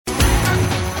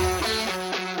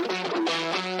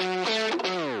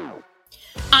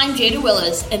I'm Jada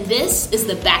Willis, and this is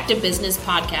the Back to Business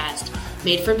podcast,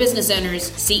 made for business owners,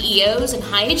 CEOs, and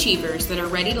high achievers that are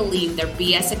ready to leave their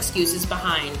BS excuses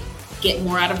behind, get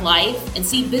more out of life, and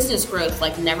see business growth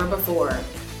like never before.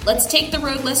 Let's take the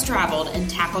road less traveled and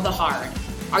tackle the hard.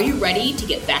 Are you ready to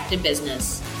get back to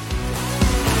business?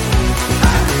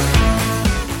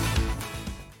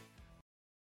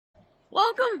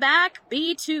 Welcome back,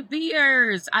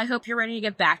 B2Bers. I hope you're ready to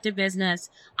get back to business.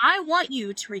 I want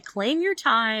you to reclaim your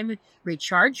time,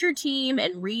 recharge your team,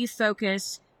 and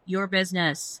refocus your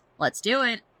business. Let's do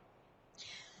it.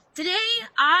 Today,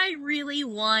 I really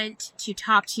want to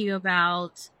talk to you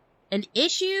about an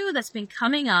issue that's been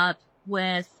coming up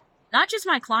with not just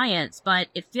my clients, but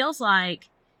it feels like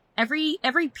every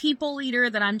people leader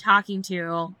that I'm talking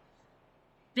to,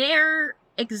 they're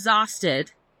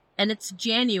exhausted. And it's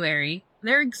January.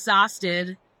 They're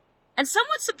exhausted and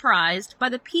somewhat surprised by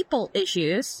the people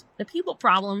issues, the people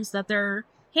problems that they're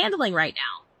handling right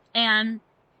now. And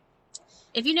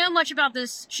if you know much about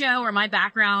this show or my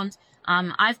background,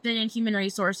 I've been in human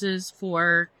resources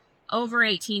for over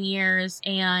 18 years,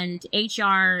 and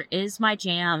HR is my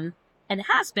jam, and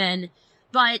has been.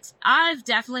 But I've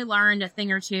definitely learned a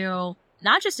thing or two,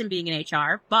 not just in being in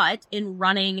HR, but in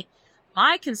running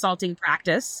my consulting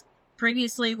practice.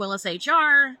 Previously, Willis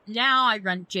HR. Now I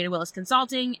run Jada Willis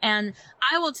Consulting. And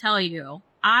I will tell you,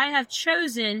 I have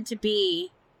chosen to be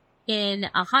in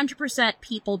 100%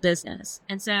 people business.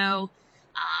 And so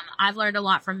I've learned a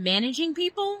lot from managing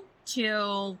people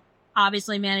to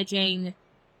obviously managing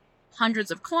hundreds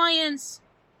of clients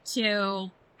to,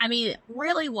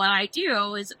 really what I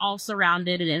do is all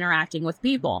surrounded and interacting with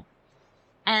people.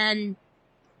 And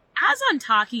as I'm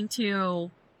talking to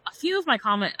a few of my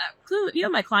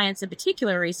clients in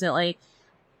particular recently,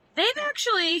 they've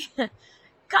actually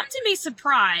come to me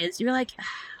surprised. You're like,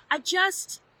 I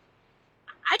just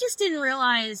didn't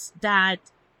realize that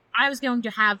I was going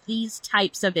to have these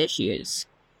types of issues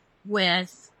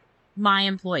with my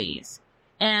employees.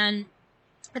 And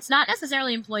it's not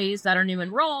necessarily employees that are new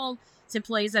in role. It's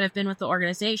employees that have been with the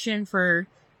organization for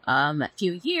a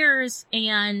few years.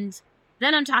 And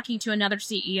then I'm talking to another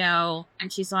CEO,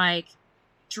 and she's like,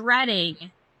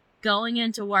 dreading going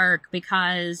into work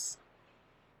because,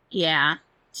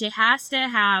 she has to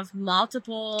have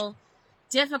multiple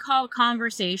difficult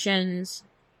conversations,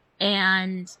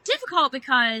 and difficult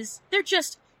because they're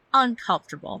just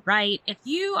uncomfortable, right? If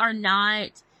you are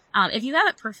not, if you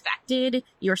haven't perfected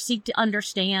your seek to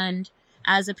understand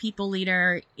as a people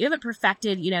leader, you haven't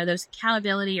perfected, those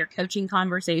accountability or coaching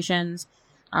conversations,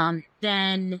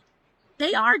 then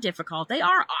they are difficult. They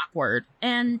are awkward.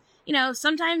 And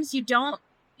sometimes you don't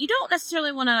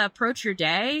necessarily want to approach your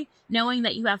day knowing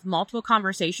that you have multiple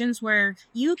conversations where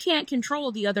you can't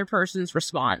control the other person's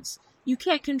response. You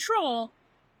can't control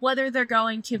whether they're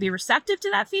going to be receptive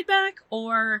to that feedback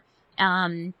or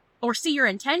see your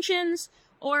intentions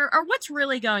or what's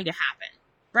really going to happen,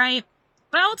 right?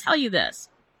 But I'll tell you this.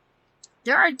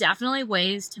 There are definitely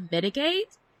ways to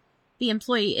mitigate the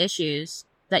employee issues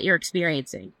that you're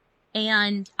experiencing.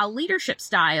 And a leadership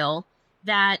style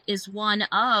that is one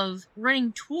of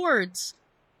running towards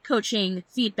coaching,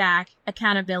 feedback,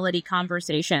 accountability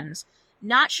conversations,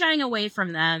 not shying away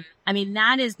from them.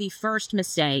 That is the first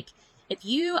mistake.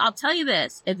 I'll tell you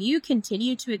this, if you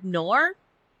continue to ignore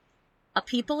a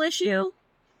people issue,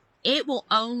 it will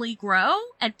only grow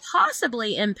and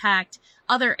possibly impact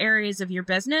other areas of your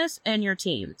business and your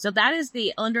team. So that is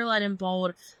the underline in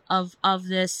bold of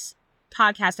this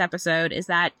podcast episode, is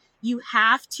that you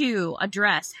have to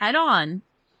address head on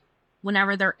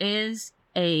whenever there is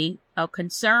a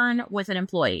concern with an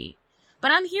employee.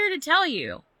 But I'm here to tell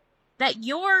you that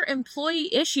your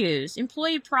employee issues,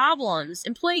 employee problems,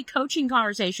 employee coaching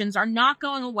conversations are not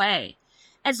going away.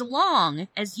 As long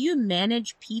as you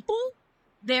manage people,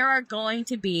 there are going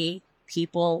to be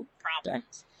people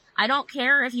problems. I don't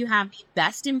care if you have the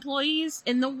best employees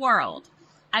in the world.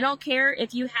 I don't care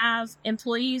if you have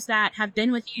employees that have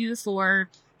been with you for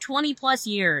 20 plus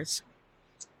years.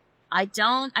 I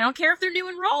don't care if they're new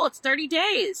in role. It's 30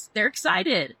 days. They're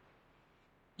excited.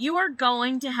 You are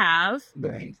going to have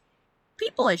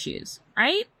people issues,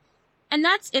 right? And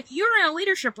that's, if you're in a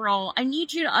leadership role, I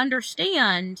need you to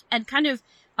understand and kind of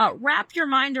wrap your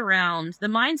mind around the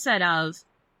mindset of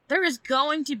there is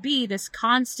going to be this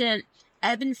constant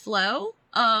ebb and flow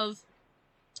of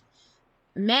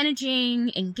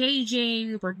managing,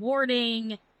 engaging,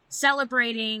 rewarding,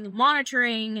 celebrating,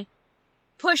 monitoring,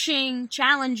 pushing,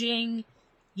 challenging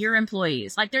your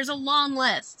employees. Like, there's a long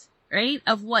list, right,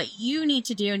 of what you need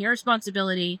to do and your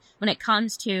responsibility when it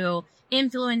comes to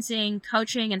influencing,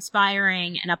 coaching,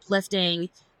 inspiring, and uplifting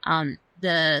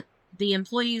the the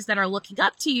employees that are looking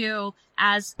up to you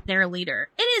as their leader.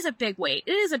 It is a big weight.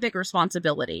 It is a big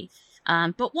responsibility,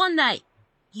 but one that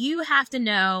you have to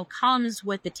know comes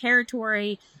with the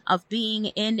territory of being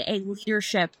in a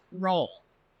leadership role.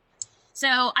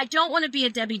 So I don't want to be a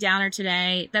Debbie Downer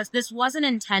today. This wasn't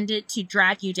intended to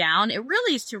drag you down. It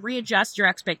really is to readjust your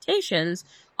expectations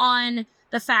on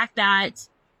the fact that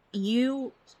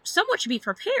you somewhat should be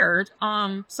prepared,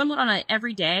 somewhat on an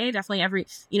everyday, definitely every,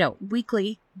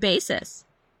 weekly basis,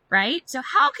 right? So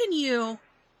how can you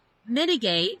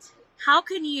mitigate? How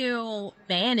can you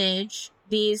manage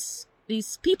these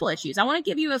people issues? I want to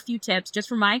give you a few tips just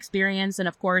from my experience, and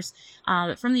of course,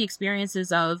 from the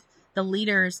experiences of the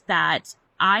leaders that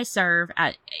I serve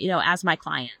as my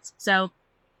clients. So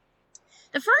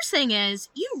the first thing is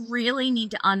you really need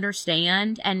to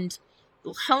understand and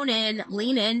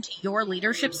lean into your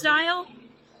leadership style,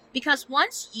 because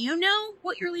once you know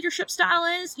what your leadership style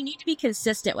is, you need to be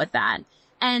consistent with that.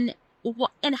 And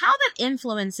how that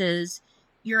influences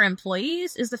your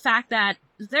employees is the fact that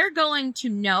they're going to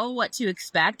know what to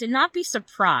expect and not be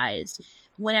surprised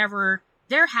whenever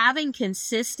they're having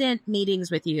consistent meetings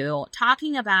with you,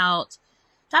 talking about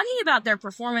their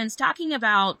performance, talking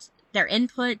about their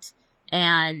input,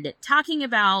 and talking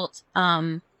about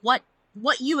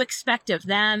what you expect of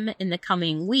them in the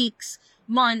coming weeks,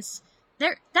 months.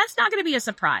 That's not going to be a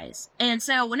surprise. And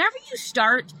so whenever you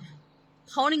start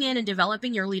honing in and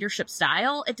developing your leadership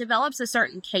style, it develops a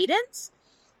certain cadence,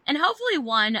 and hopefully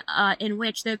one in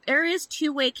which there is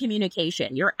two-way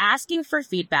communication. You're asking for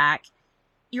feedback.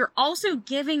 You're also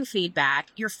giving feedback.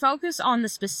 You're focused on the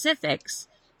specifics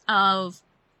of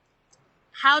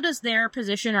how does their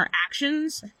position or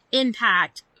actions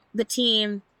impact the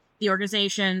team, the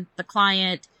organization, the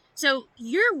client. So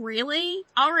you're really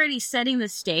already setting the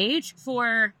stage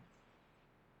for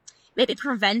maybe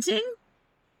preventing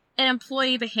an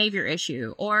employee behavior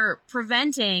issue or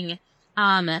preventing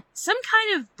some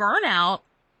kind of burnout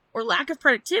or lack of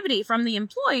productivity from the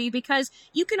employee, because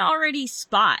you can already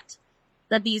spot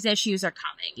that these issues are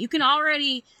coming. You can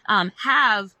already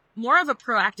have more of a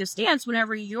proactive stance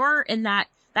whenever you're in that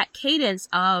cadence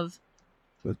of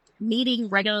meeting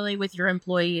regularly with your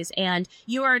employees, and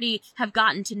you already have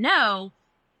gotten to know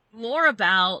more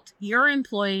about your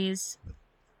employees'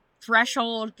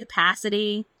 threshold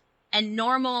capacity and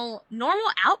normal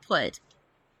output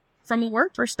from a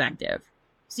work perspective.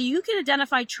 So you can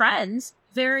identify trends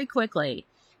very quickly.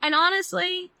 And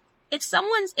honestly, if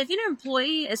an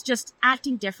employee is just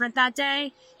acting different that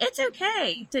day, it's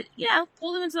okay to,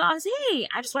 pull them into the office. Hey,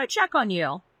 I just want to check on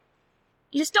you.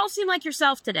 You just don't seem like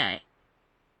yourself today.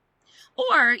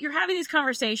 Or you're having these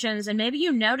conversations and maybe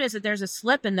you notice that there's a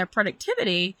slip in their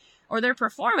productivity or their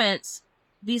performance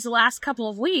these last couple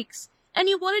of weeks, and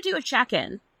you want to do a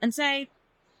check-in and say,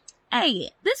 hey,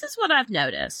 this is what I've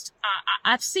noticed.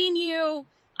 I've seen you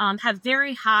have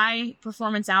very high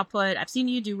performance output. I've seen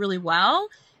you do really well.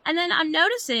 And then I'm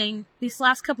noticing these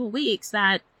last couple of weeks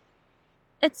that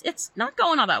it's not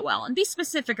going all that well. And be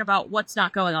specific about what's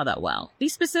not going all that well. Be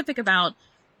specific about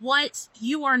what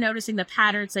you are noticing, the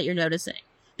patterns that you're noticing.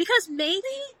 Because maybe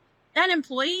that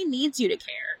employee needs you to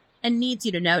care and needs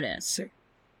you to notice. Sure.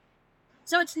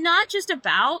 So it's not just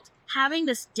about having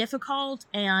this difficult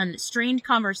and strained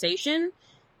conversation.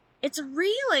 It's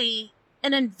really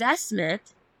an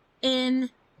investment in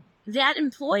that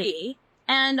employee.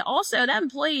 And also that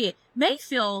employee may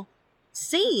feel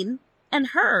seen and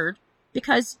heard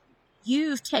because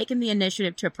you've taken the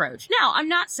initiative to approach. Now, I'm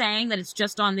not saying that it's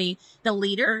just on the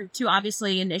leader to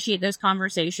obviously initiate those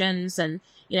conversations. And,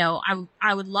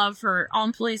 I would love for all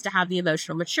employees to have the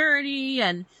emotional maturity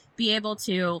and be able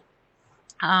to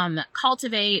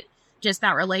cultivate just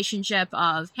that relationship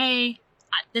of, hey,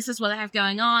 this is what I have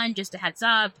going on, just a heads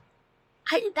up.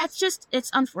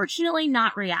 It's unfortunately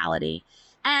not reality.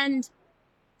 And,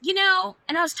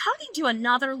 and I was talking to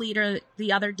another leader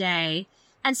the other day,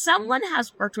 and someone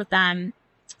has worked with them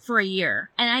for a year.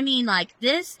 And I mean,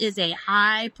 this is a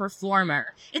high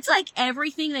performer. It's like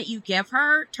everything that you give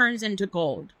her turns into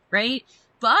gold, right?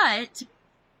 But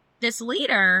this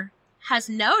leader has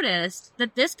noticed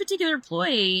that this particular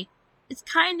employee is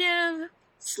kind of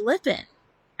slipping,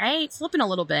 right? Slipping a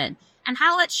little bit. And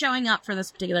how it's showing up for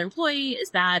this particular employee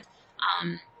is that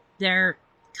they're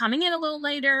coming in a little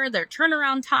later. Their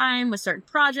turnaround time with certain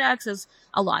projects is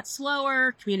a lot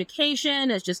slower. Communication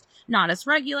is just not as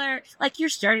regular. You're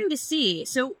starting to see.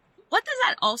 So what does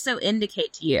that also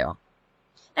indicate to you?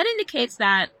 That indicates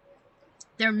that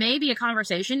there may be a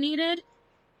conversation needed,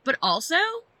 but also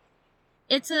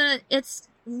it's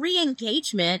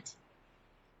re-engagement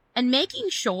and making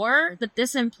sure that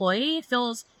this employee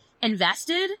feels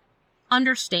invested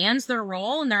understands their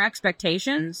role and their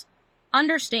expectations,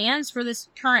 understands for this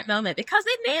current moment, because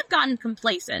they may have gotten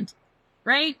complacent,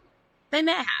 right? They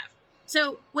may have.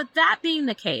 So with that being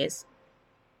the case,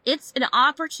 it's an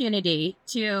opportunity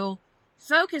to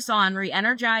focus on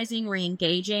re-energizing,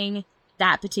 re-engaging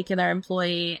that particular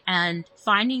employee and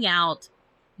finding out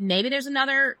maybe there's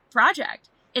another project.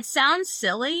 It sounds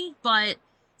silly, but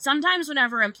sometimes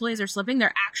whenever employees are slipping,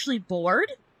 they're actually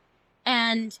bored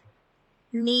and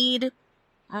need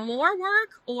more work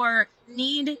or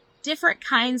need different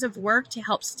kinds of work to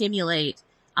help stimulate.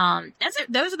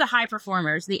 Those are the high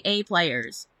performers, the A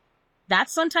players.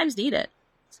 That's sometimes needed.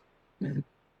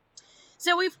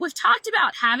 So we've talked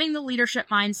about having the leadership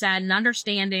mindset and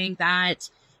understanding that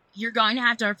you're going to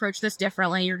have to approach this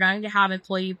differently. You're going to have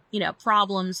employee,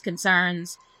 problems,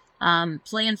 concerns,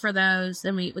 plan for those.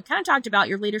 Then we kind of talked about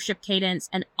your leadership cadence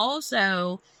and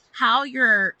also how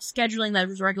you're scheduling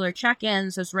those regular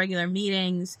check-ins, those regular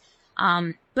meetings.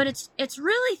 But it's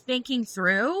really thinking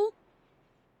through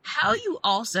how you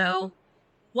also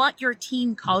want your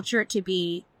team culture to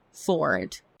be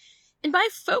forward. And by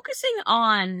focusing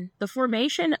on the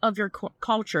formation of your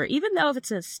culture, even though if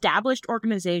it's an established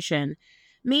organization,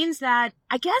 means that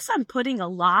I guess I'm putting a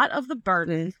lot of the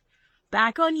burden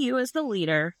back on you as the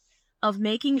leader of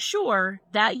making sure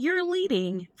that you're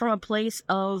leading from a place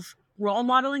of role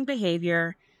modeling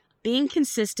behavior, being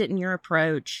consistent in your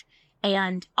approach,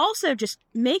 and also just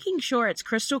making sure it's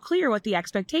crystal clear what the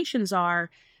expectations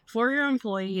are for your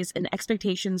employees and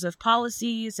expectations of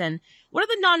policies and what are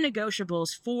the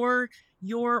non-negotiables for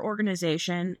your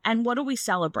organization and what do we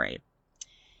celebrate.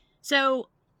 So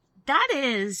that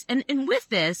is, and with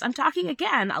this, I'm talking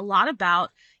again a lot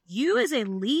about you as a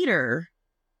leader,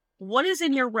 what is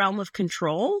in your realm of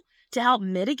control to help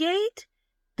mitigate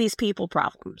these people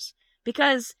problems.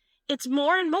 Because it's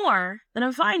more and more that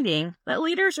I'm finding that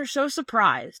leaders are so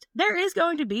surprised. There is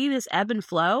going to be this ebb and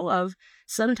flow of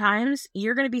sometimes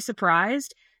you're going to be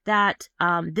surprised that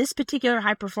this particular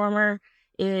high performer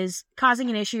is causing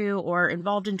an issue or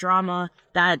involved in drama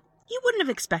that you wouldn't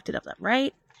have expected of them,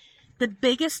 right? The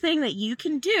biggest thing that you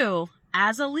can do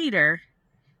as a leader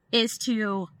is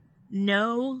to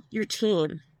know your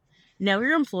team, know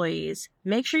your employees,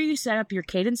 make sure you set up your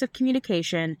cadence of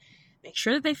communication, make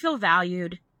sure that they feel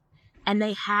valued, and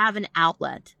they have an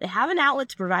outlet. They have an outlet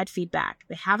to provide feedback.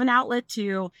 They have an outlet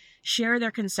to share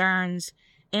their concerns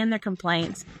and their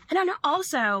complaints. And then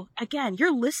also, again,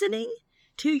 you're listening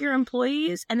to your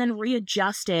employees and then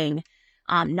readjusting,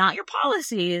 not your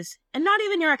policies and not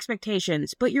even your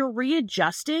expectations, but you're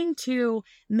readjusting to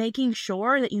making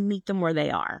sure that you meet them where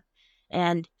they are.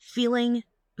 And feeling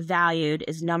valued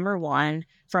is number one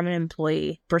from an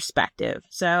employee perspective.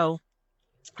 So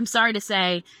I'm sorry to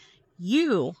say,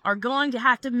 you are going to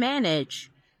have to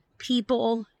manage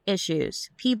people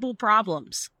issues, people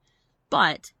problems.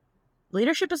 But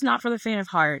leadership is not for the faint of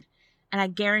heart. And I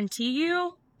guarantee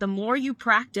you, the more you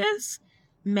practice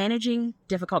managing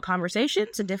difficult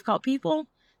conversations and difficult people,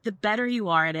 the better you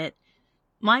are at it.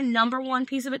 My number one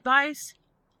piece of advice,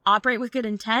 operate with good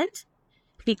intent,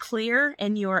 be clear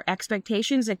in your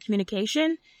expectations and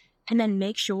communication, and then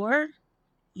make sure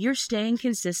you're staying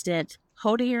consistent,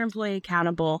 holding your employee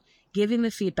accountable, giving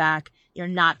the feedback. You're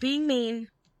not being mean.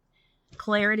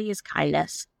 Clarity is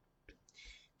kindness.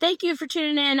 Thank you for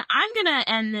tuning in. I'm going to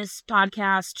end this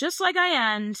podcast just like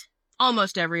I end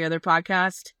almost every other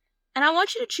podcast. And I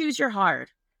want you to choose your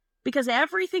hard, because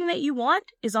everything that you want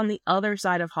is on the other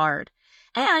side of hard.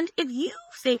 And if you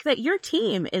think that your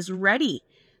team is ready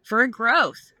for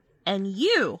growth and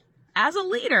you, as a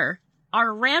leader,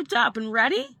 are ramped up and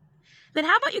ready, then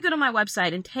how about you go to my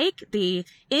website and take the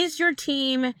Is Your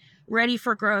Team Ready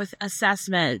for Growth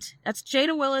assessment. That's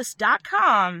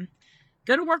jadawillis.com.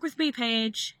 Go to Work With Me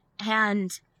page,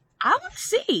 and I want to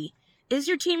see, is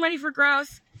your team ready for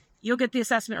growth? You'll get the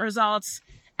assessment results,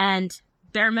 and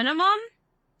bare minimum,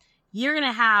 you're going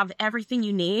to have everything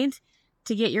you need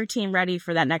to get your team ready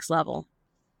for that next level.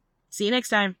 See you next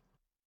time.